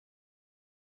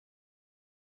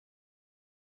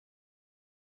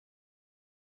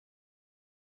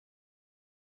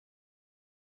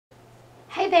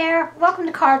there, welcome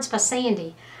to Cards by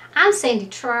Sandy. I'm Sandy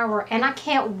Trower and I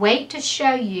can't wait to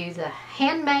show you the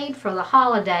Handmade for the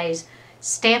Holidays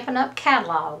Stampin' Up!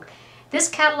 Catalog. This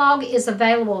catalog is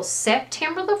available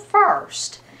September the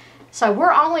 1st. So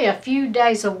we're only a few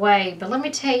days away, but let me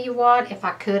tell you what, if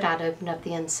I could I'd open up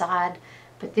the inside.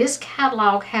 But this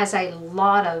catalog has a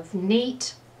lot of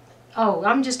neat,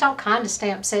 just all kind of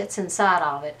stamp sets inside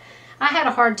of it. I had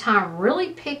a hard time really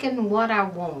picking what I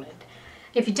wanted.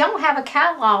 If you don't have a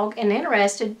catalog and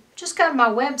interested, just go to my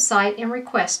website and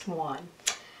request one.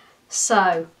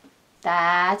 So,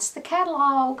 that's the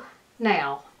catalog.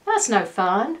 Now, that's no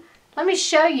fun. Let me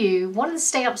show you one of the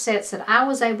stamp sets that I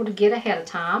was able to get ahead of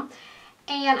time,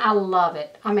 and I love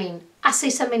it. I mean, I see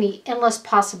so many endless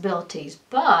possibilities,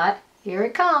 but here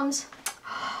it comes.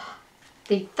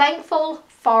 The Thankful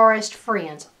Forest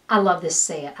Friends. I love this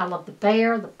set. I love the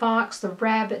bear, the fox, the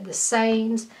rabbit, the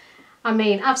sayings. I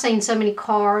mean, I've seen so many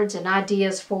cards and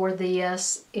ideas for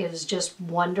this. It was just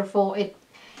wonderful.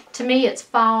 To me, it's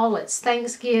fall, it's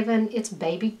Thanksgiving, it's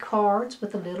baby cards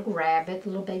with a little rabbit, a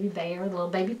little baby bear, a little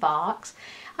baby fox.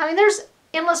 I mean, there's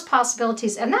endless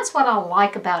possibilities, and that's what I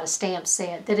like about a stamp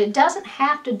set, that it doesn't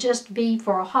have to just be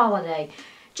for a holiday.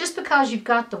 Just because you've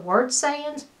got the word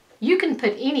sayings, you can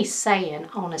put any saying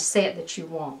on a set that you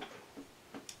want.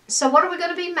 So what are we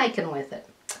going to be making with it?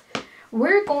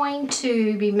 We're going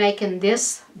to be making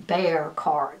this bear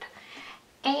card.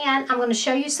 And I'm going to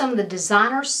show you some of the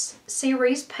designer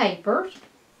series paper.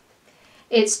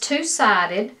 It's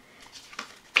two-sided.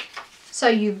 So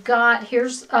you've got,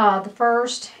 here's the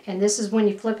first, and this is when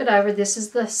you flip it over. This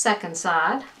is the second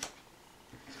side.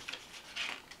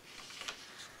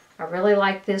 I really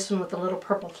like this one with the little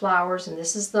purple flowers, and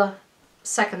this is the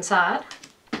second side.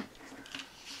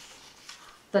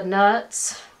 The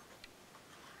nuts.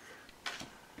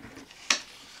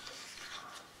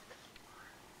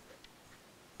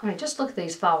 I mean, just look at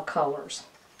these fall colors.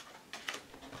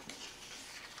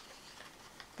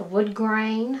 The wood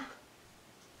grain.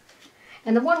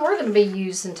 And the one we're going to be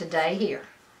using today here.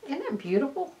 Isn't that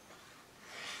beautiful?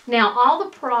 Now, all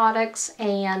the products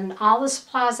and all the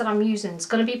supplies that I'm using is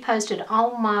going to be posted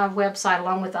on my website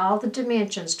along with all the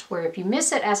dimensions, to where if you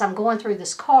miss it as I'm going through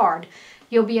this card,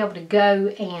 you'll be able to go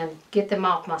and get them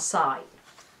off my site.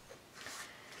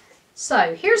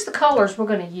 So here's the colors we're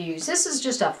going to use. This is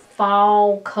just a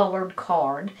fall colored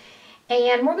card,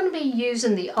 and we're going to be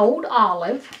using the Old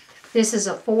Olive. This is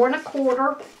a 4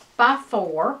 1/4 by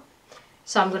 4,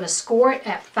 so I'm going to score it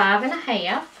at 5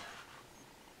 1/2.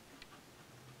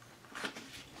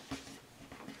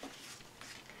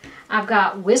 I've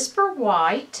got Whisper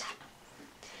White.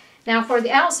 Now for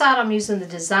the outside, I'm using the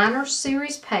Designer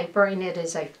Series paper, and it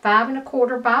is a 5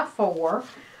 1/4 by 4.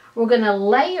 We're going to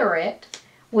layer it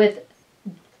with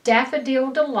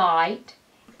Daffodil Delight,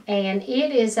 and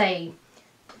it is a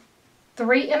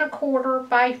 3 1/4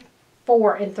 by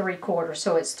 4 3/4.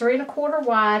 So it's 3 1/4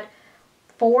 wide,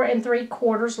 4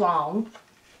 3/4 long.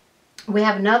 We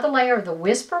have another layer of the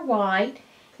Whisper White,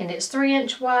 and it's 3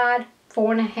 inch wide,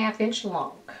 4 1/2 inch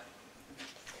long.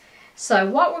 So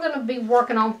what we're going to be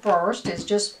working on first is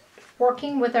just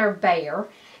working with our bear.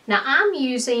 Now I'm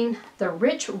using the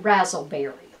Rich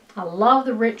Razzleberry. I love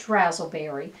the Rich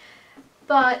Razzleberry.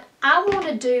 But I want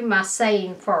to do my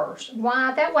saying first.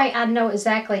 Why? That way I know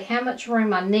exactly how much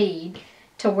room I need,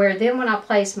 to where then when I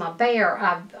place my bear,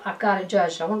 I've got it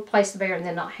judged. I want to place the bear and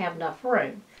then not have enough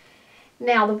room.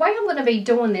 Now the way I'm going to be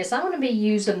doing this, I'm going to be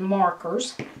using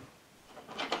markers.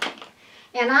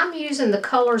 And I'm using the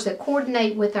colors that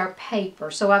coordinate with our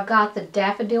paper. So I've got the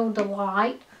Daffodil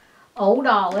Delight, Old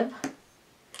Olive,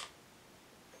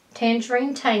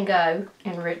 Tangerine Tango,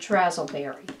 and Rich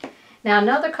Razzleberry. Now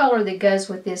another color that goes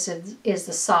with this is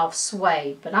the Soft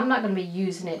Suede, but I'm not going to be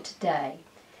using it today.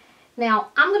 Now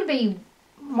I'm going to be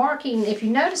marking, if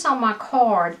you notice on my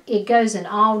card, it goes in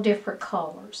all different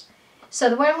colors.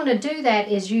 So the way I'm going to do that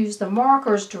is use the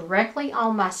markers directly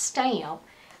on my stamp,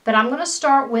 but I'm going to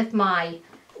start with my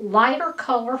lighter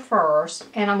color first,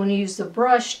 and I'm going to use the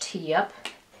brush tip.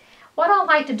 What I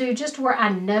like to do, just where I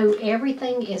know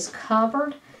everything is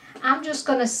covered, I'm just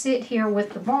going to sit here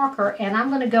with the marker and I'm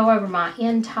going to go over my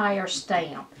entire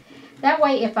stamp. That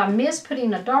way if I miss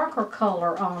putting a darker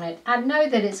color on it, I know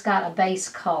that it's got a base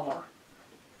color.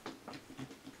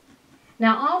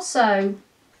 Now also,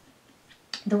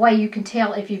 the way you can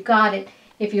tell if you've got it,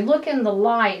 if you look in the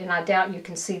light, and I doubt you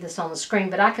can see this on the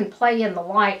screen, but I can play in the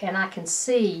light and I can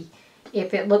see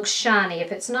if it looks shiny.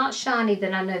 If it's not shiny,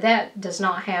 then I know that does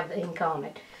not have ink on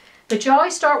it. But you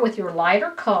always start with your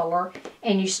lighter color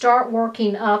and you start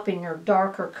working up in your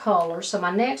darker color. So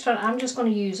my next one, I'm just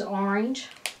going to use orange.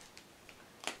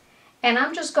 And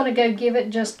I'm just going to go give it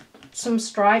just some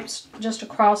stripes just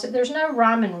across it. There's no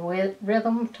rhyme and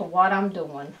rhythm to what I'm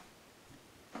doing.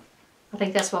 I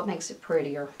think that's what makes it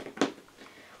prettier.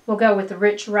 We'll go with the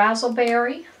rich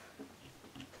razzleberry.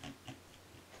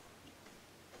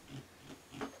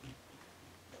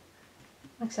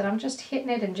 Like I said, I'm just hitting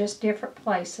it in just different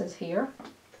places here.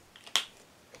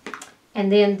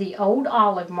 And then the old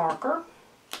olive marker.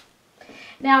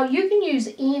 Now you can use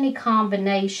any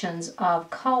combinations of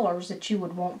colors that you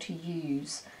would want to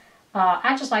use.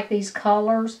 I just like these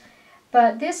colors,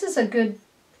 but this is a good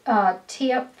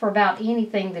tip for about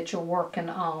anything that you're working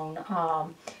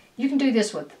on. You can do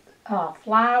this with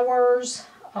flowers,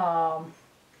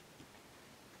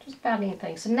 just about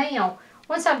anything. So now,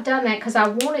 once I've done that, because I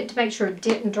wanted to make sure it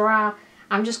didn't dry,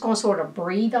 I'm just going to sort of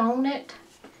breathe on it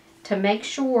to make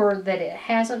sure that it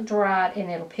hasn't dried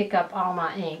and it'll pick up all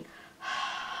my ink.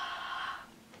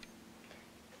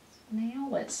 Now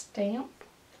let's stamp.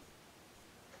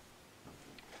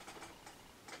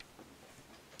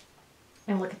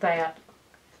 And look at that.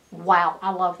 Wow,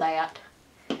 I love that.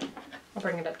 I'll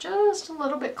bring it up just a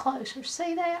little bit closer.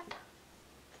 See that?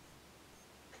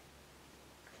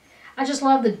 I just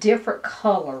love the different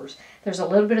colors. There's a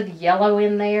little bit of the yellow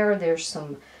in there. There's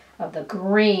some of the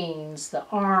greens, the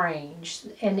orange.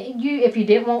 And if you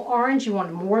didn't want orange, you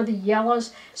wanted more of the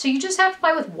yellows. So you just have to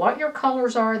play with what your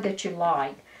colors are that you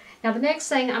like. Now the next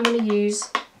thing I'm going to use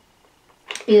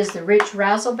is the rich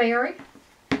razzleberry.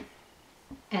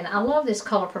 And I love this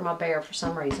color for my bear for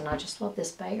some reason. I just love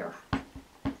this bear. Okay.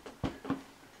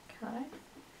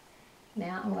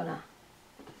 Now I'm going to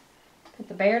put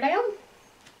the bear down.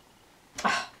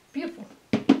 Oh, beautiful.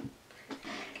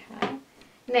 Okay.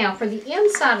 Now for the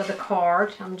inside of the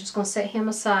card, I'm just going to set him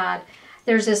aside.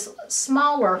 There's this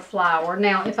smaller flower.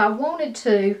 Now if I wanted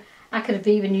to, I could have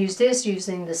even used this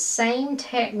using the same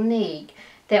technique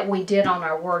that we did on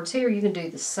our words here. You can do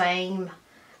the same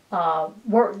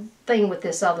word thing with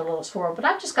this other little swirl, but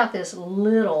I've just got this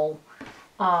little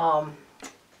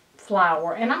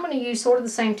flower, and I'm going to use sort of the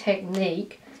same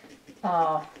technique.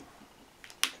 I'm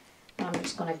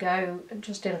just going to go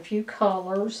just in a few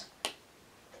colors.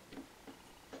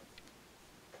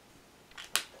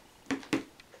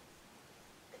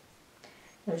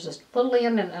 There's this little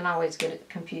end, and I always get it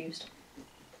confused.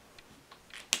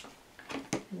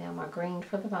 And now my green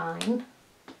for the vine.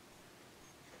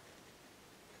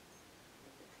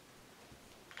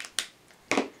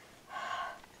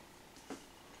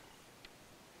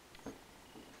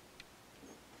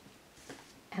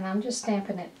 And I'm just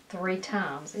stamping it 3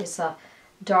 times. It's a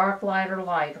dark, lighter,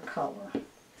 lighter color.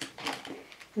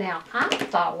 Now, I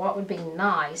thought what would be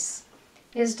nice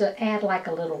is to add like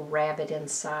a little rabbit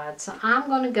inside. So I'm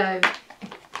going to go and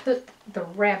put the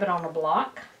rabbit on a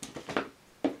block.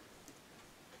 And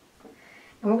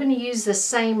we're going to use the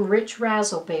same rich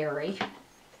razzleberry.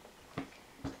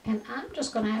 And I'm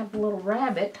just going to have a little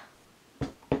rabbit.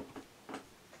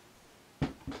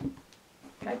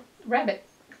 Okay, rabbit.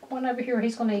 One over here,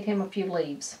 he's going to eat him a few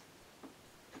leaves.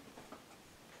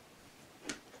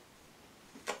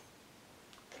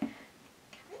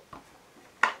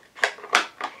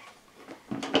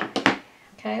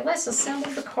 Okay, let's assemble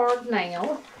the card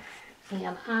now.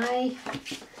 And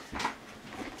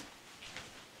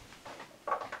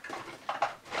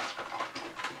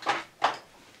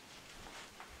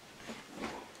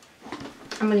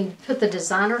I'm going to put the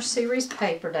Designer Series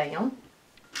paper down.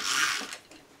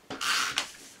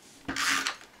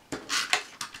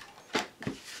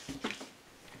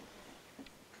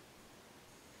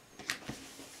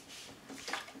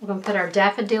 We're going to put our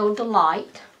Daffodil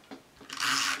Delight.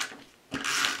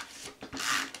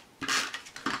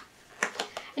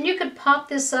 And you could pop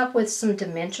this up with some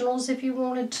dimensionals if you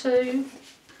wanted to.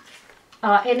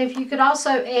 And if you could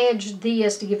also edge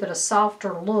this to give it a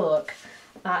softer look.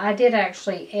 I did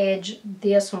actually edge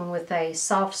this one with a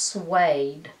soft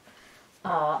suede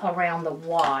around the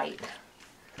white.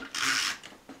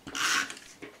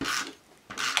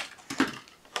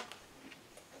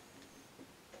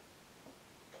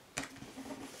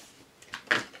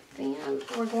 Then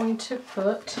we're going to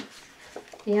put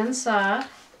the inside.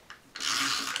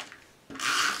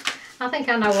 I think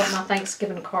I know what my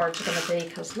Thanksgiving card's going to be,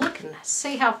 because look and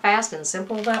see how fast and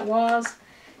simple that was.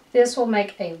 This will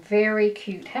make a very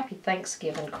cute Happy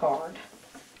Thanksgiving card.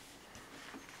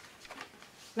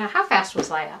 Now, how fast was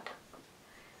that?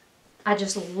 I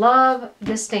just love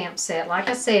this stamp set. Like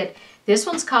I said, this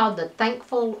one's called the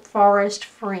Thankful Forest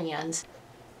Friends.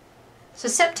 So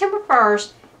September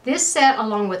 1st, this set,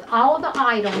 along with all of the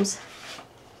items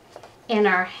in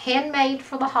our Handmade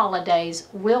for the Holidays,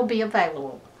 will be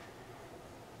available.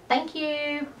 Thank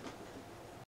you.